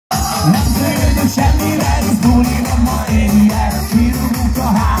Nem törődünk semmivel, hisz buli van ma éjjel. Kirúgunk a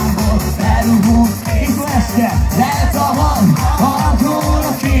házból, elrúgunk éjszó este. Lehet a van, alkohol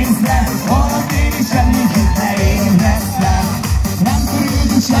a kézben, valamint is semmiképp ne ébresztem. Nem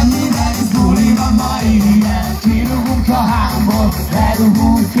törődünk semmivel, hisz buli van ma éjjel. Kirúgunk a házból,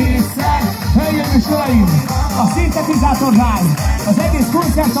 elrúgunk kétszer. Hölgyeim és uraim, a szintetizátorlány az egész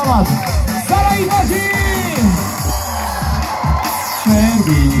koncert alatt Szarai Bazsi!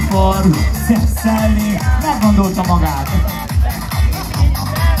 Földén forró, szexelni, meggondolta magát.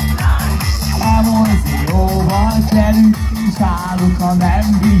 Emózióval kelünk, és állunk, ha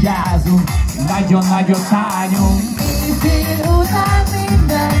nem vigyázunk. Nagyon-nagyot hányunk. Éjfél után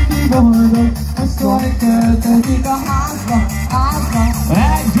mindenki boldog, most költözik a házba, házba.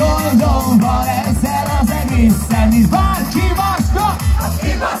 Egy gondom van ezzel az egészen, mint bárki másnak, az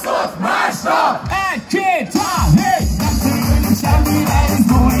kibaszott másnak. Egy, két, négy! Nem törődünk semmivel, hisz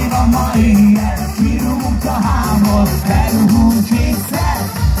buli van ma éjjel. Kirúgunk a hámot, felrúgunk kétszer.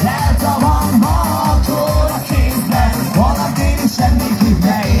 Lehet a van, akkor a kézben, valaki semmiképp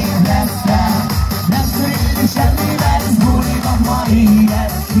ne ébresztem. Nem törődünk semmivel, hisz buli van ma éjjel.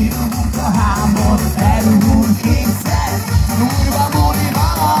 Kirúgunk a hámot, felrúgunk kétszer. Durva buli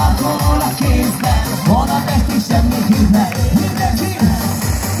van, akkor a kézben, volna testi semmiképp ne mindenki.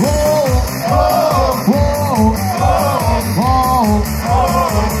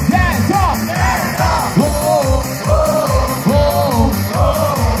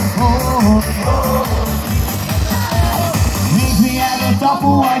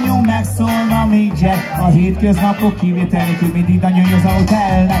 Apuanyunk megszólna még Jack. A hétköznapok kivétel nélkül mindig nagyon józanul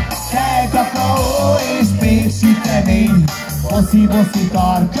telnek. Tej, kakaó és péksütemény, boszi-boszi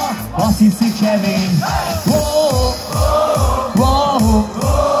tartja, azt hiszi kemény.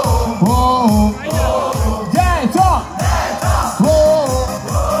 Delta!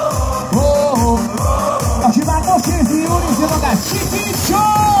 Aki már most érzi, jól érzi magát,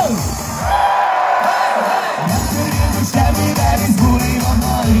 sikítson! Semmivel, hisz buli van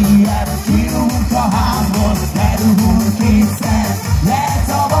ma éjjel. Kirúgunk a hámból, elrúgunk kétszer. Lehet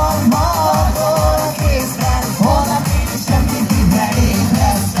a van ma, akkor a kézben, holnap én semmiképp ne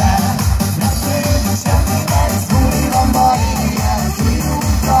ébresztem. Nem törődünk semmivel, hisz buli van ma éjjel.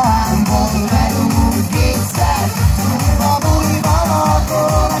 Kirúgunk a hámból, elrúgunk kétszer. Durva buli van,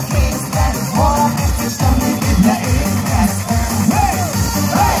 akkor a kézben, holnap én semmiképp ne ébresztem. Hey!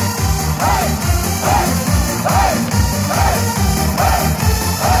 Hey! Hey! Hey! Hey!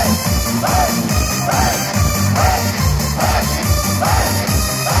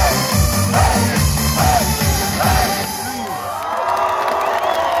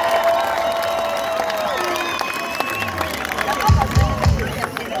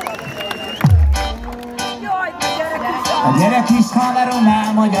 A gyerek is haverom,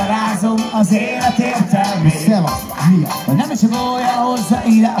 elmagyarázom az élet értelmét. Hogy nem is olyan hozza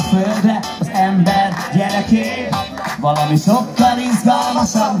ide a földre az ember gyerekét. Valami sokkal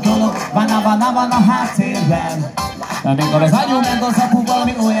izgalmasabb dolog van a háttérben. Amikor az anyu meg az apu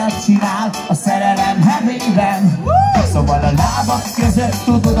valami olyat csinál a szerelem hevében. Szóval a lábak között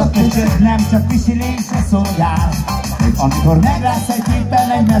tudod, a köcsög nem csak pisilésre szolgál. Amikor meglátsz egy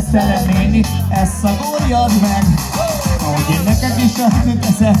képen egy mesztelen nénit, ezt szagoljad meg. Ahogy én neked is azt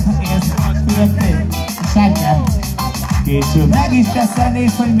teszem, érsz majd fülöttél, seggel. Később meg is teszel,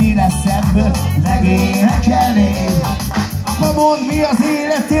 nézd, hogy mi lesz ebből, megénekelnéd. Ma mondd, mi az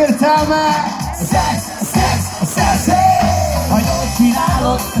élet értelme? Szex, szex, szex, ha jól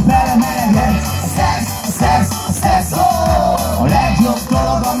csinálod, belemelegedsz. Szex, szex, szex, a legjobb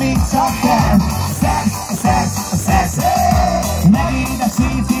dolog, amíg csak kell. Szex, szex, szex,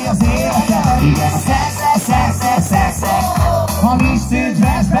 megédesíti az életet. Igen, szex, szex, szex, szex, ha nincs szűt,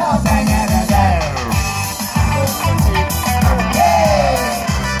 vesz be a tengeredet.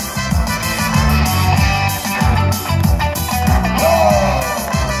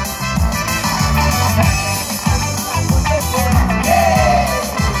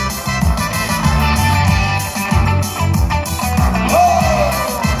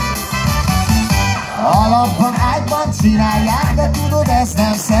 Alapban ágyban csinálják, de tudod, ez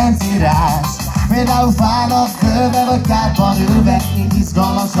nem szentírás. Például fának fölve, vagy kárban ülve, így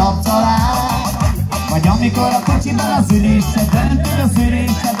izgalmasabb talán. Vagy amikor a kocsiban az ülésre döntöd, az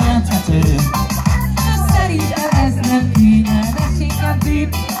ülésre dönthető. Szerintem ez nem kéne, de inkább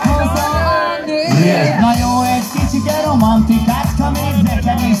itt hozzáállni. Na jó, egy kicsike romantikácska, még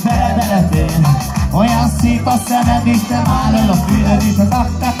nekem is vele belefér. Olyan szép a szemed, és te már el a fülöd is az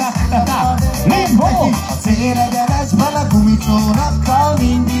akta-ta-ta-ta. Limbo! A célegyenesben a gumicsónakkal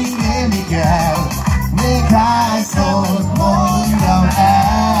mindig élni kell. Még hányszor mondjam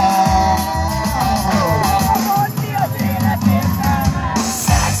el.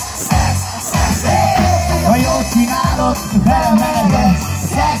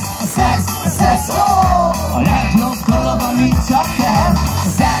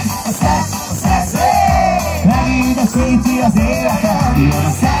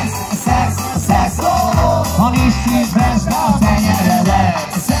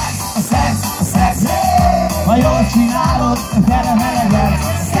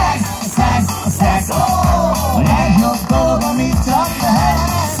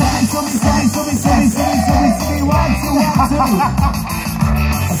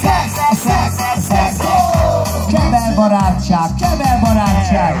 barátság, kever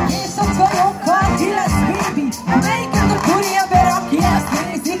barátság. És ott vagyokkal, ki lesz baby? Melyiket a kuri ember, aki ezt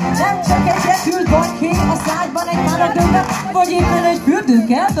nézi? Nem csak egyet ült vagy ki a szágyban egy maradőben, vagy éppen egy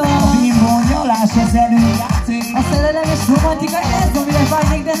fürdőkádon. A bímbonyolás az előjáték. A szerelmes romantika, ez amire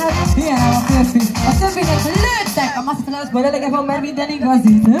vágynék, de hát ilyen áll a férfi. A többinek lőttek, a masszálásból elege van, mert minden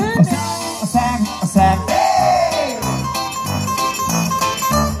igazi. A szeg.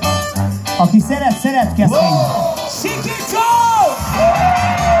 Aki szeretkezni. Sikító!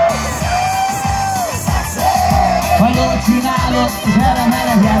 Ha jól csinálod, vele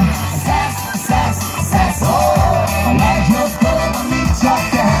melegem. Szex. A legjobb dolog, amit csak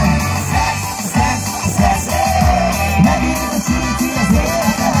kell. Szex. Megérdesíti az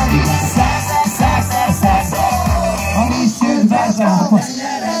életed. Szex. Ami sőt versen.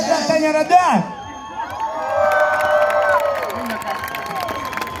 Tenyered el!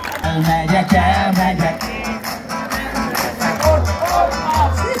 Elmegyek.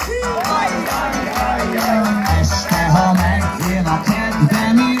 Este, ha megjön a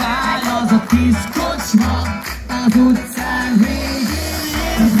kedvem irány, az a kis kocsma az utcán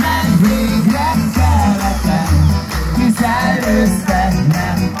végén, mert végre kelletem,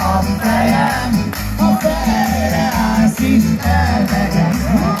 kiszellőztetnem a fejem, a fejre állsz is elmegyek.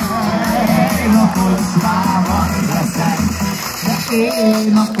 Én a kocsmában leszek, de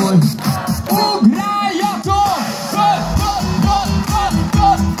én akkor ugráljatok!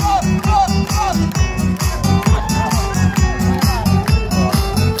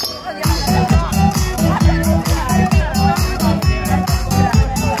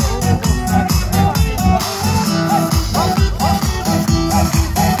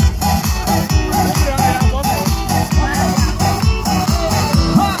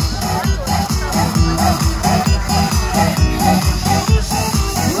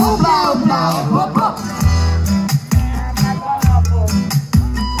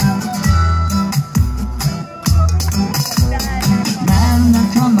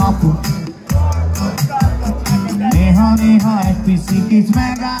 Néha egy picit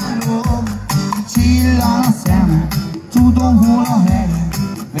megállom, csillan a szemem, tudom hol a helyem,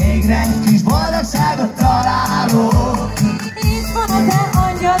 végre egy kis boldogságot találok. Itt van a te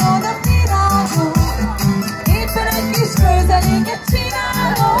angyalod a virágon, éppen egy kis közeléket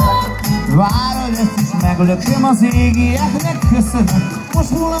csinálok. Várod, ezt is meglököm az égieknek, köszönöm, most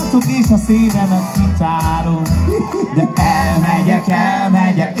vonatok és a szívemet kitárom. De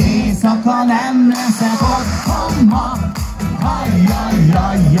elmegyek, éjszaka nem leszek otthon ma.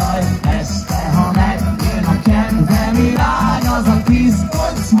 Jaj, este, ha megjön a kedvem irány, az a kis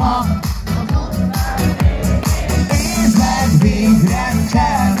kocsma. Nézd meg, végre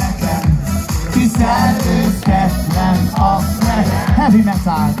kell nekem, kiszellőztetnem a fejem. Heavy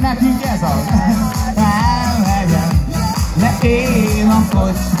metal, nekünk ez az. Elmegyek, de én a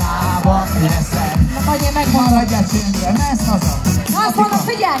kocsmába leszek. Vagy én Maradjál csöndben, ezt haza. Azt mondom,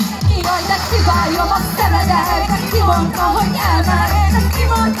 figyelj! Jaj, de kiváljon a szemedet! De ki mondta, hogy elmehet? De ki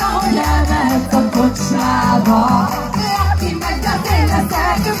mondta, hogy elmehet a kocsmába? Aki megy az én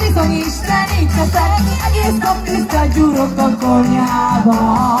leszek, ő bizony Isten így teszek. Egész nap tisztelt gyúrok a konyhába.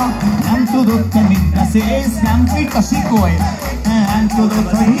 Nem tudod, te mit beszélsz, nem itt a sikoly. Nem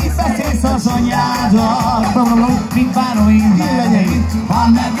tudod, hogy mit beszélsz az anyádat. Mit várom én veleid, ha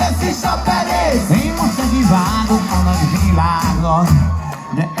meg lesz is a penész. Én most megiválok a nagy világot,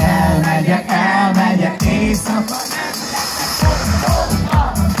 de elmegyek, éjszaka nem leszek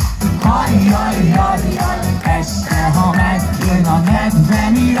otthon. Jaj, este, ha megjön a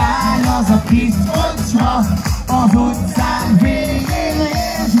kedvem irány, az a kis kocsma az utcán végén,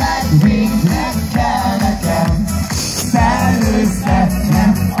 és meg végre kell nekem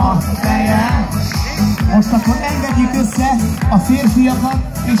szellőztetnem a fejem. Most akkor engedjük össze a férfiakat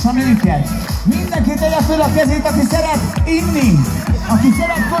és a nőket. Mindenki tegye föl a kezét, aki szeret inni, aki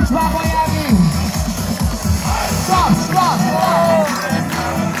szeret kocsmába járni. Stop!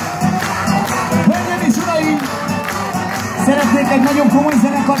 Hölgyeim és uraim! Szeretnék egy nagyon komoly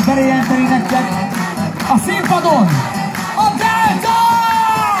zenekart bejelenteni nektek. A színpadon a Delta!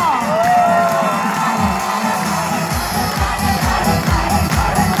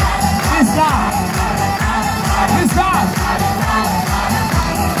 Viszlát!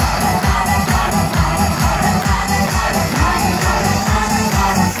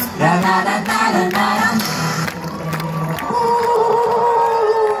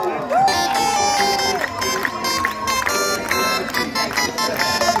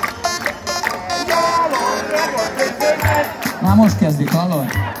 Már most kezdik, hallod?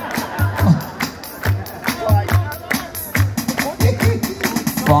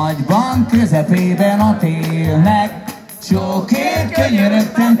 Fagyban közepében a télnek, sokért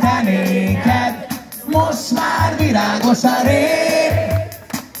könyörögtem te néked. Most már virágos a rég,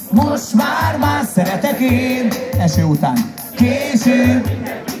 most már szeretek én. Eső után, késő,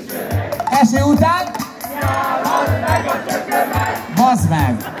 eső után, bazd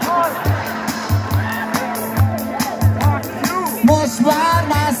meg. Most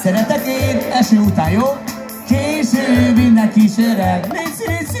már szeretek én. Eső után, jó? Késő, mindenki is öreg.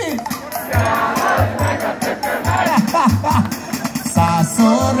 Léci!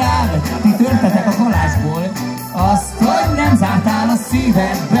 Százszor rád, ti törtetek a kalásból, azt, hogy nem zártál a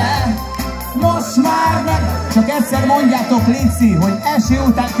szívedbe. Most már meg, csak egyszer mondjátok, léci, hogy eső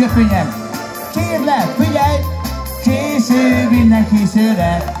után köpönyeg. Kérlek, figyelj! Késő, mindenki is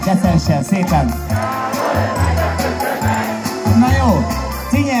öreg. Decensen, szépen. Na jó,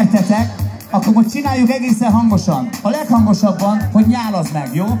 ti nyertetek, akkor most csináljuk egészen hangosan. A leghangosabban, hogy nyálazd meg,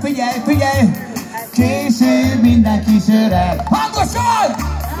 jó? Figyelj! Késő, mindenki is öreg. Hangosan!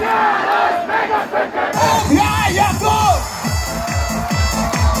 Nyálazd meg a tökömet! Ugráljatok!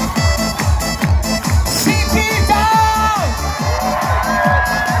 Sikítál!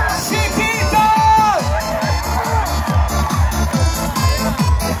 Sikítál!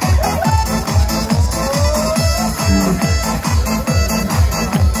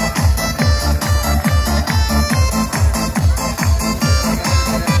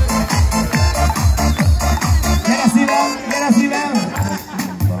 Gyere szívem!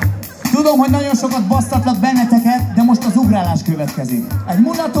 Tudom, hogy nagyon sokat basztatlak benneteket, de most az ugrálás következik. Egy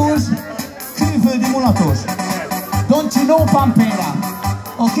mulatos, külföldi mulatos. Don't you know Pampera?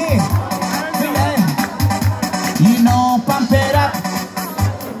 Oké? Okay? Figyelj! You know Pampera?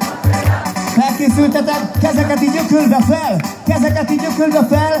 Felkészültetek? Kezeket így ökölbe fel! Kezeket így ökölbe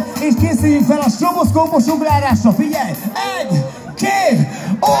fel, és készüljünk fel a stroboszkópos ugrálásra. Figyelj! 1, 2,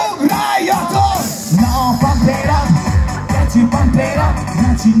 ugráljatok! No Pampera! Got you Pampera!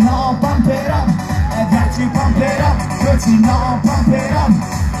 Got you no Pampera! Got you Pampera! Got you no Pampera!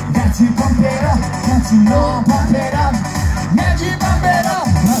 Got you Pampera! Got you no Pampera! Got you Pampera!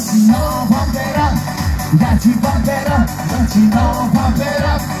 Got you no Pampera! Got you Pampera! Got you no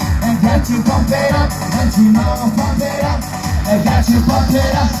Pampera! Got you Pampera! Got you no Pampera! Got you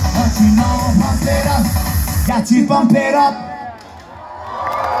Pampera! Got you no Pampera! Got you Pampera!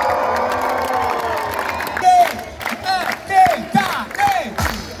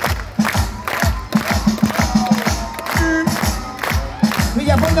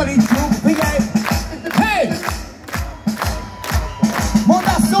 Figyelj, bondorítsuk, figyelj! Hey! Mondd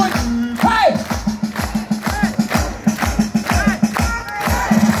azt, hogy hey!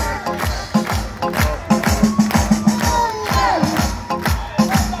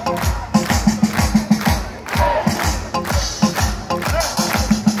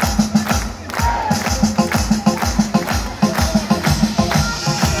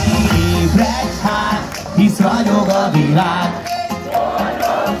 Ébredj hát, hisz ragyog a világ.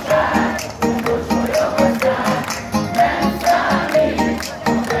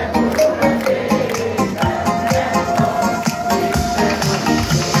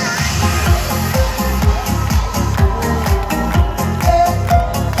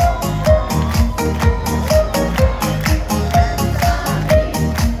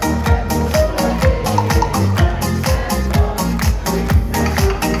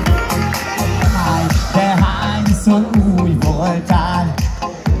 Úgy voltál,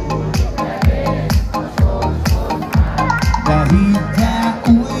 de hidd el,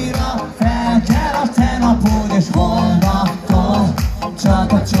 újra fel kell a te napod, és holnaptól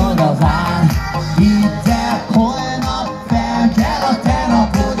csak a csoda vár. Hidd el, holnap fel kell a te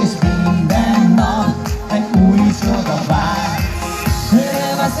napod, és minden nap egy új csoda vár.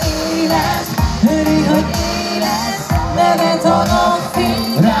 Öröm az élet, örülj, hogy élesz, nevet a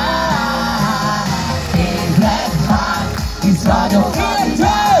napfény rá. Hisz vagyok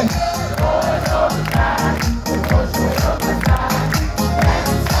érted! Boldogság, mosolyog a szád, nem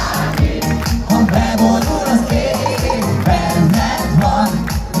számít, ha bevonul az ég, benned van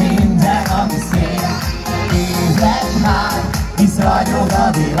minden, ami szép. Ébredj már, hisz ragyog a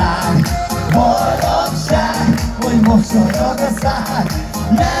világ. Boldogság, hogy mosolyog a szád,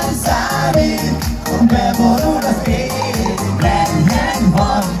 nem számít, ha bevonul az ég, benned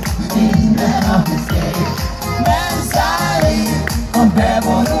van minden, ami szép. Nem számít, ha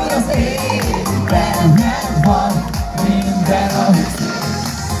bevonul az ég, benned van minden, ami szép.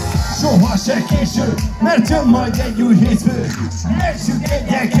 Soha se késő, mert jön majd egy új hétfő.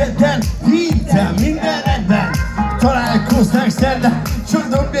 Megsükedjek kedden, hittem minden rendben. Találkoznánk szerdán, csak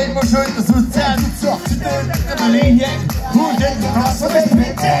dobj egy mosolyt az utcán. Csütörtök nem a lényeg, úgy egy rosszom egy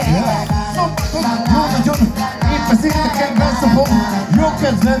péntek. Szombaton, jó nagyon, épp az érdeken.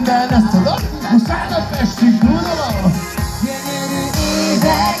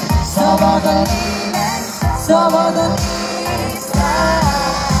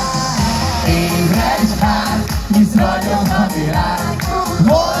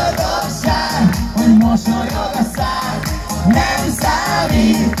 mosolyog a szád. Nem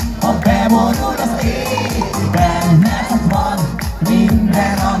számít, ha bevonul az ég. Bennetek van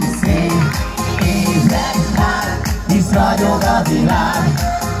minden, ami szép. Ébredj hát, hisz ragyog a világ.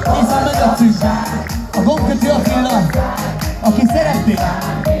 Hiszen nagy a tűzsár, a gombkötő Attila, aki szeretné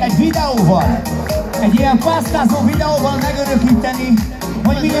egy videóval, egy ilyen pásztázó videóval megörökíteni,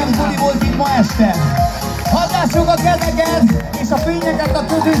 hogy milyen buli volt itt ma este. Hadd lássuk a kezeket és a fényeket a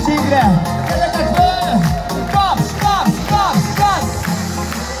közönségre. Kezeket föl! Kapsz, kapsz, kapsz, kapsz!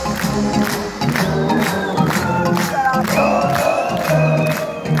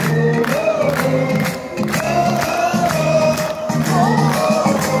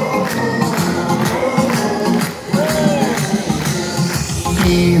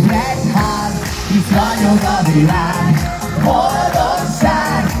 Ébredj hát, hisz ragyog a világ.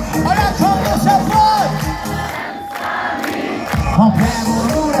 Boldogság a leghangosabb volt. Ha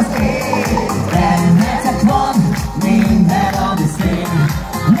bevonul az ég, bennetek van minden, ami szép.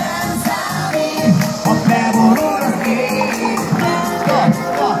 Nem számít, ha bevonul az ég.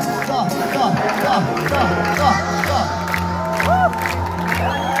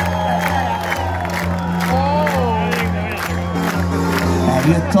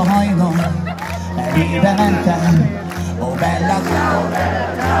 Eljött a hajnom, elébe mentem. Ó, bella,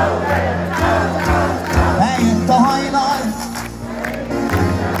 eljött a hajnal,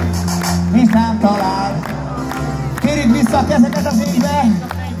 és nem talál. Kérjük vissza a kezeket az égbe.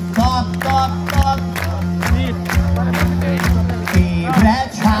 Tap, tap, tap.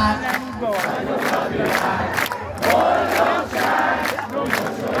 Ébredj hát.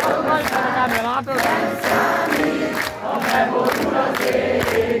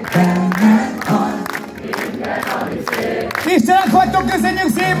 Istenek vagytok, köszönjük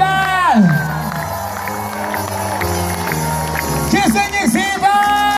szépen!